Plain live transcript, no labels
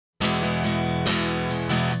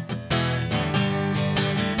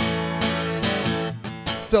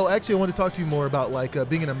So actually, I want to talk to you more about like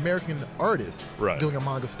being an American artist doing a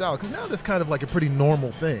manga style, because now that's kind of like a pretty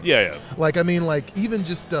normal thing. Yeah. Like, I mean, like even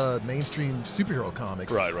just mainstream superhero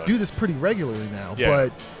comics do this pretty regularly now. Yeah.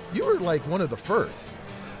 But you were like one of the first.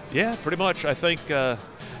 Yeah, pretty much. I think.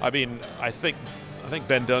 I think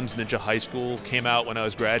Ben Dunn's Ninja High School came out when I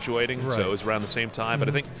was graduating, so it was around the same time. But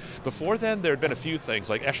I think before then there had been a few things.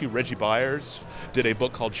 Like actually Reggie Byers did a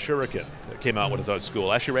book called Shuriken that came out when I was at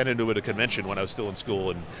school. I actually ran into it at a convention when I was still in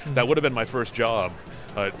school, and that would have been my first job.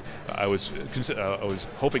 I was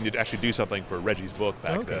hoping to actually do something for Reggie's book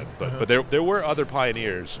back then, but there were other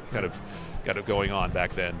pioneers kind of going on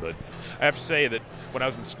back then. But I have to say that when I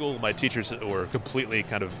was in school, my teachers were completely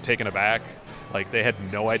kind of taken aback. Like they had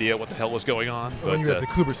no idea what the hell was going on. When you were at the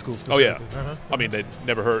Kubert school specifically. Oh yeah. I mean, they'd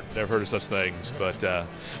never heard of such things. But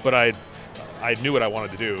I knew what I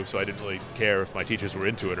wanted to do, so I didn't really care if my teachers were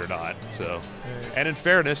into it or not. So, and in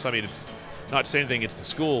fairness, I mean, it's not saying anything against the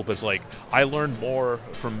school, but it's like I learned more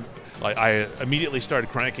from. Like I immediately started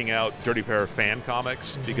cranking out Dirty Pair fan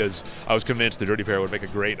comics because I was convinced the Dirty Pair would make a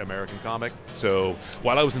great American comic. So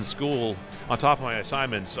while I was in school, on top of my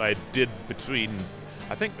assignments, I did between,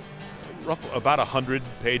 I think, about 100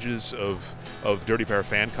 pages of Dirty Pair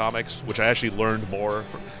fan comics, which I actually learned more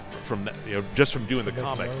from just from doing the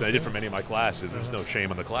comics than I did from any of my classes. There's no shame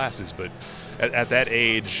on the classes, but at that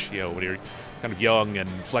age, when you're kind of young and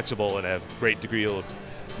flexible and have great degree of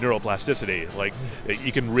neuroplasticity, like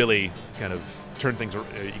you can really kind of turn things,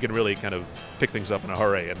 you can really kind of pick things up in a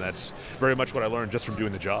hurry, and that's very much what I learned just from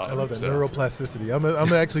doing the job. I love that, neuroplasticity. I'm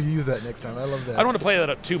gonna actually use that next time. I love that. I don't want to play that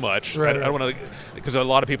up too much. I don't want to, because a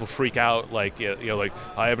lot of people freak out, like like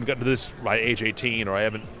I haven't gotten to this by age 18, or I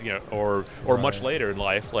haven't, or much later in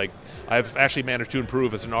life. Like I've actually managed to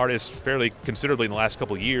improve as an artist fairly considerably in the last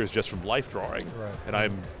couple of years just from life drawing, and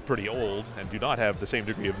I'm pretty old and do not have the same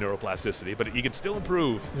degree of neuroplasticity, but you can still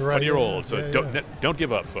improve when you're old. So don't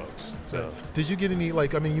give up, folks. So. Did you get any,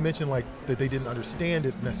 like, I mean, you mentioned like that they didn't understand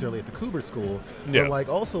it necessarily at the Kubert school, but like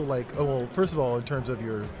also like, first of all in terms of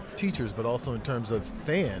your teachers, but also in terms of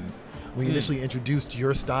fans, when you initially introduced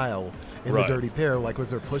your style in the Dirty Pair, like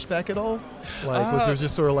was there pushback at all? Like was there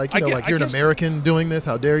just sort of like, like you're an American doing this,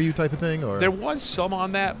 how dare you type of thing? Or there was some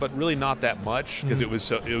on that, but really not that much, because it was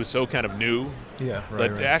so kind of new. Yeah,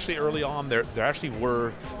 But actually early on there actually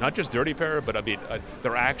were not just Dirty Pair, but I mean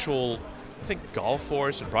there actual, I think Golf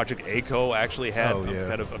Force and Project ACO actually had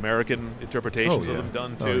kind of American interpretations of them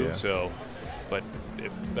done too. So, but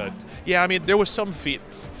yeah, I mean there was some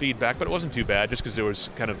feedback, but it wasn't too bad, just because there was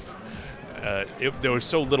kind of there was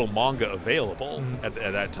so little manga available at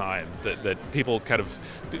that time that people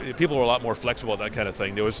were a lot more flexible at that kind of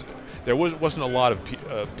thing. There wasn't a lot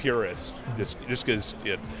of purists, just because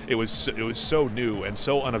it was so new and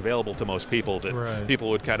so unavailable to most people that people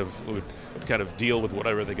would kind of deal with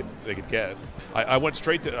whatever they could get. I went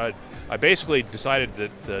straight to I basically decided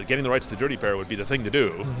that getting the rights to the Dirty Pair would be the thing to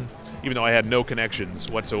do, even though I had no connections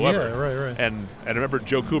whatsoever. Yeah, And I remember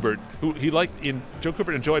Joe Kubert, Joe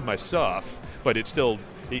Kubert enjoyed my stuff, but it still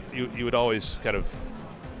he would always kind of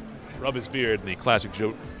rub his beard in the classic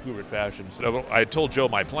Joe Kubert fashion. So I told Joe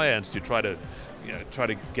my plans to try to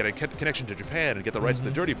get a connection to Japan and get the rights to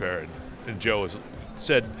the Dirty Pair, and Joe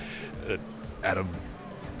said, Adam,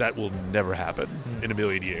 that will never happen in a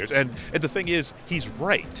million years. And the thing is, he's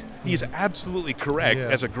right. He's absolutely correct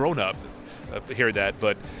as a grown-up. Hear that,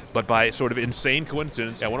 but by sort of insane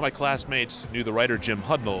coincidence, one of my classmates knew the writer Jim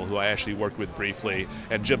Hudnall, who I actually worked with briefly,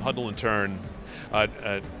 and Jim Hudnall in turn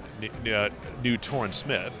knew Torrin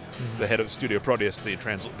Smith, the head of Studio Proteus,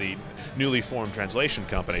 the newly formed translation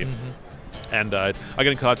company. And I got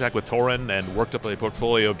in contact with Torrin and worked up a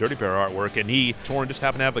portfolio of Dirty Pair artwork, and Torrin just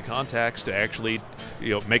happened to have the contacts to actually,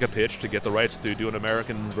 make a pitch to get the rights to do an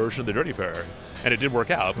American version of the Dirty Pair. And it did work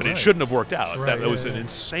out, but it shouldn't have worked out. That was an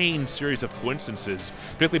insane series of coincidences,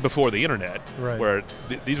 particularly before the internet, where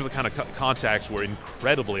these are the kind of contacts were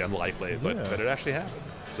incredibly unlikely, but it actually happened.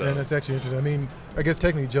 So. And that's actually interesting. I mean, I guess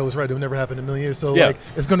technically Joe was right. It would never happen in a million years. So like,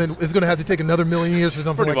 it's gonna have to take another million years for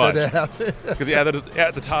something like that to happen. Because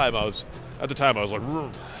at the time I was like,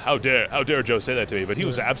 how dare Joe say that to me? But he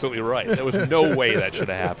was absolutely right. There was no way that should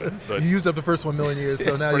have happened. But you used up the first 1 million years,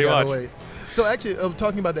 so now you gotta wait. So actually,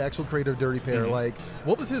 talking about the actual creator of Dirty Pair, like,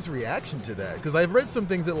 what was his reaction to that? Because I've read some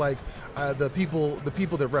things that like the people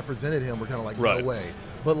that represented him were kind of like, no way.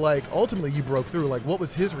 But like ultimately, you broke through. Like, what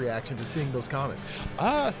was his reaction to seeing those comics?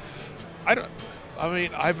 I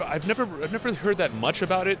mean, I've never heard that much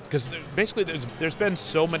about it because basically there's been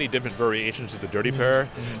so many different variations of the Dirty Pair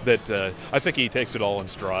that I think he takes it all in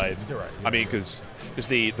stride. You're right. I mean, because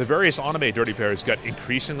the various anime Dirty Pairs got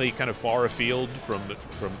increasingly kind of far afield from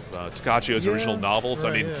Takachio's original novels.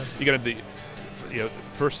 Right, I mean, you got the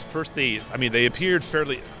first they appeared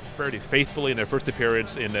fairly faithfully in their first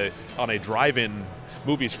appearance on a drive-in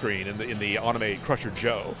movie screen in the anime Crusher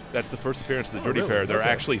Joe. That's the first appearance of the Dirty Pair. They're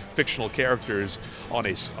actually fictional characters on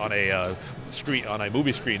a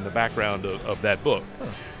movie screen in the background of that book,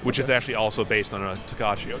 which is actually also based on a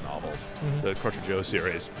Takachio novel, the Crusher Joe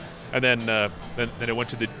series. And then it went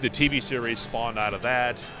to the TV series spawned out of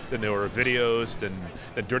that. Then there were videos. Then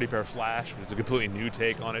Dirty Pair Flash, which is a completely new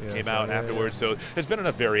take on it, came out afterwards. So there's been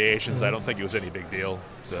enough variations. I don't think it was any big deal.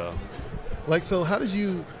 So, so how did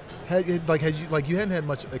you? You hadn't had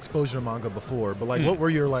much exposure to manga before, but what were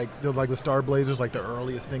your with Star Blazers, the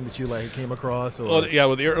earliest thing that you came across? Or?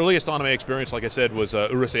 Well, the earliest anime experience, like I said, was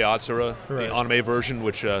Urusei Yatsura, the anime version,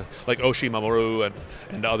 which Oshii Mamoru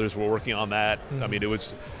and others were working on that. I mean, it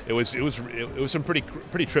was some pretty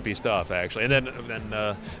trippy stuff actually, and then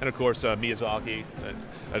of course Miyazaki.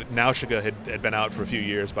 Nausicaa had been out for a few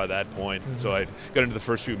years by that point, so I got into the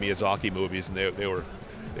first few Miyazaki movies, and they were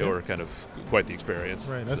kind of quite the experience.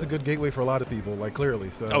 Right, that's a good gateway for a lot of people, clearly.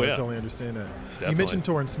 So I totally understand that. Definitely. You mentioned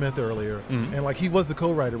Torrance Smith earlier, and he was the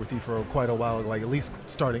co-writer with you for quite a while, at least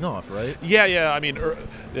starting off, right? Yeah. I mean,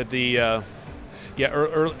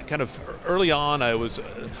 kind of early on, I was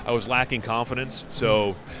lacking confidence,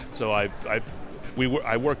 so I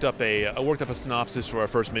worked up a synopsis for our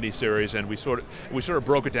first miniseries, and we sort of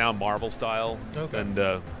broke it down Marvel style,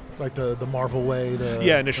 and. Like the Marvel way?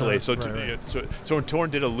 Initially. So Torn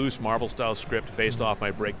did a loose Marvel-style script based off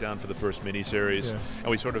my breakdown for the first miniseries, and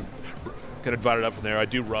we sort of kind of divided up from there.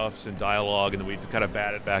 I'd do roughs and dialogue, and then we'd kind of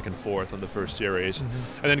bat it back and forth on the first series.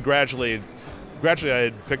 And then gradually I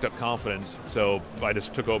had picked up confidence, so I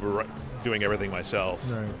just took over doing everything myself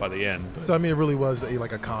by the end. So I mean, it really was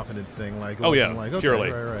a confidence thing.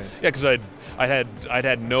 Purely. Right. Yeah, because I'd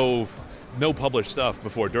had no published stuff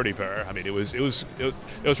before Dirty Pair. I mean, it was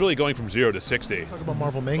really going from 0 to 60. Talk about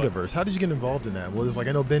Marvel Mangaverse. How did you get involved in that? Well, it was I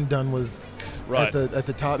know Ben Dunn was at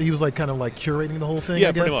the top. He was kind of curating the whole thing. Yeah,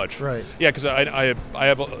 I guess? Pretty much. Right. Yeah, because I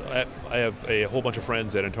have a whole bunch of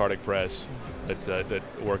friends at Antarctic Press that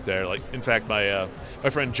work there. In fact, my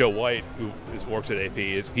friend Joe White, who works at AP,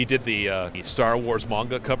 he did the Star Wars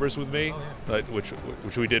manga covers with me, which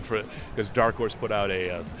we did because Dark Horse put out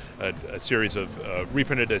a series of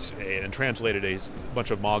reprinted and translated a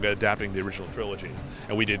bunch of manga adapting the original trilogy,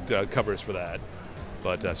 and we did covers for that.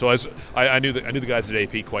 But so I knew the guys at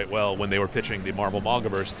AP quite well when they were pitching the Marvel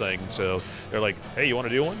Mangaverse thing. So they're like, "Hey, you want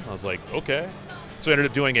to do one?" I was like, "Okay." So I ended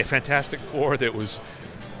up doing a Fantastic Four that was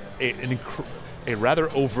a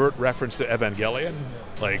rather overt reference to Evangelion.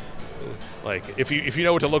 If you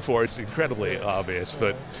know what to look for, it's incredibly obvious.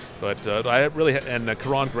 But I really and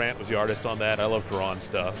Karan Grant was the artist on that. I love Karan's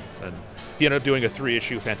stuff, and he ended up doing a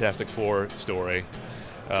 3-issue Fantastic Four story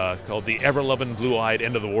called "The Ever-Loving Blue-Eyed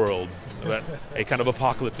End of the World," a kind of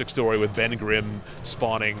apocalyptic story with Ben Grimm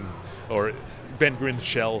spawning, or Ben Grimm's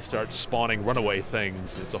shell starts spawning runaway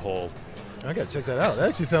things. It's a whole. I gotta check that out. That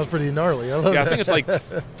actually sounds pretty gnarly. I love that. I think it's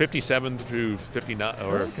 57 through 59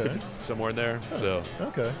 or 50, somewhere in there. So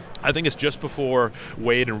I think it's just before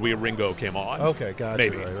Wade and Ringo came on. Okay, gotcha.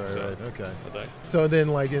 Maybe. Right. Okay. So then,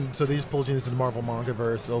 so they just pulled you into the Marvel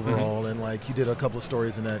Mangaverse overall, and you did a couple of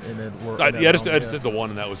stories in that work. I just did the one,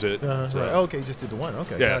 and that was it. Right. Okay, you just did the one.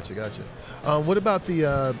 Okay, gotcha. What about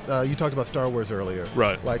you talked about Star Wars earlier.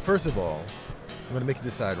 Right. First of all, I'm going to make you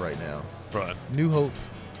decide right now. Right. New Hope,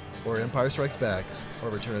 or Empire Strikes Back, or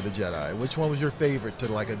Return of the Jedi? Which one was your favorite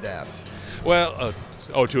to adapt? Well,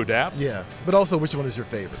 to adapt? Yeah, but also which one is your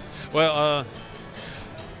favorite? Well,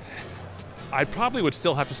 I probably would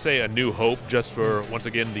still have to say A New Hope, just for once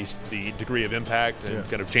again the degree of impact and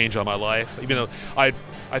kind of change on my life. Even though I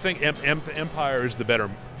think Empire is the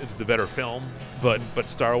better film, but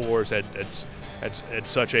Star Wars had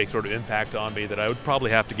such a sort of impact on me that I would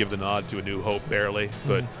probably have to give the nod to A New Hope barely,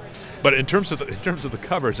 But in terms of the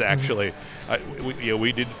covers, actually,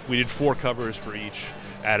 we did 4 covers for each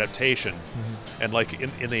adaptation, and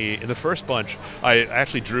in the first bunch, I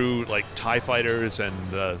actually drew TIE fighters and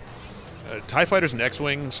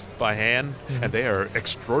X-wings by hand, and they are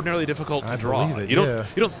extraordinarily difficult to draw. You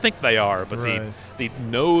don't think they are, but the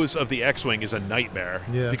nose of the X-wing is a nightmare,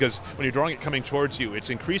 because when you're drawing it coming towards you,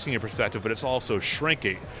 it's increasing in perspective, but it's also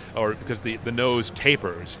shrinking, or because the nose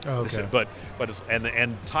tapers. But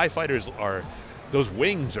TIE fighters those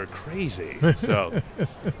wings are crazy. So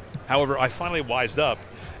However, I finally wised up,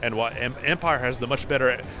 and Empire has the much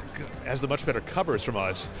better covers from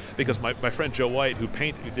us, because my friend Joe White, who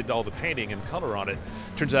did all the painting and color on it,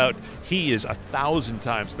 turns out he is 1,000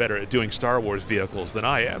 times better at doing Star Wars vehicles than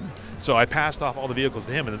I am. So I passed off all the vehicles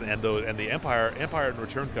to him, and the Empire and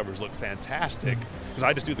Return covers look fantastic, because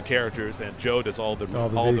I just do the characters, and Joe does all the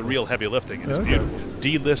real heavy lifting. It's beautiful.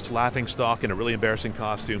 D-list laughing stock in a really embarrassing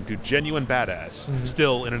costume to genuine badass,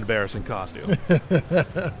 still in an embarrassing costume.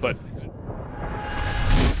 But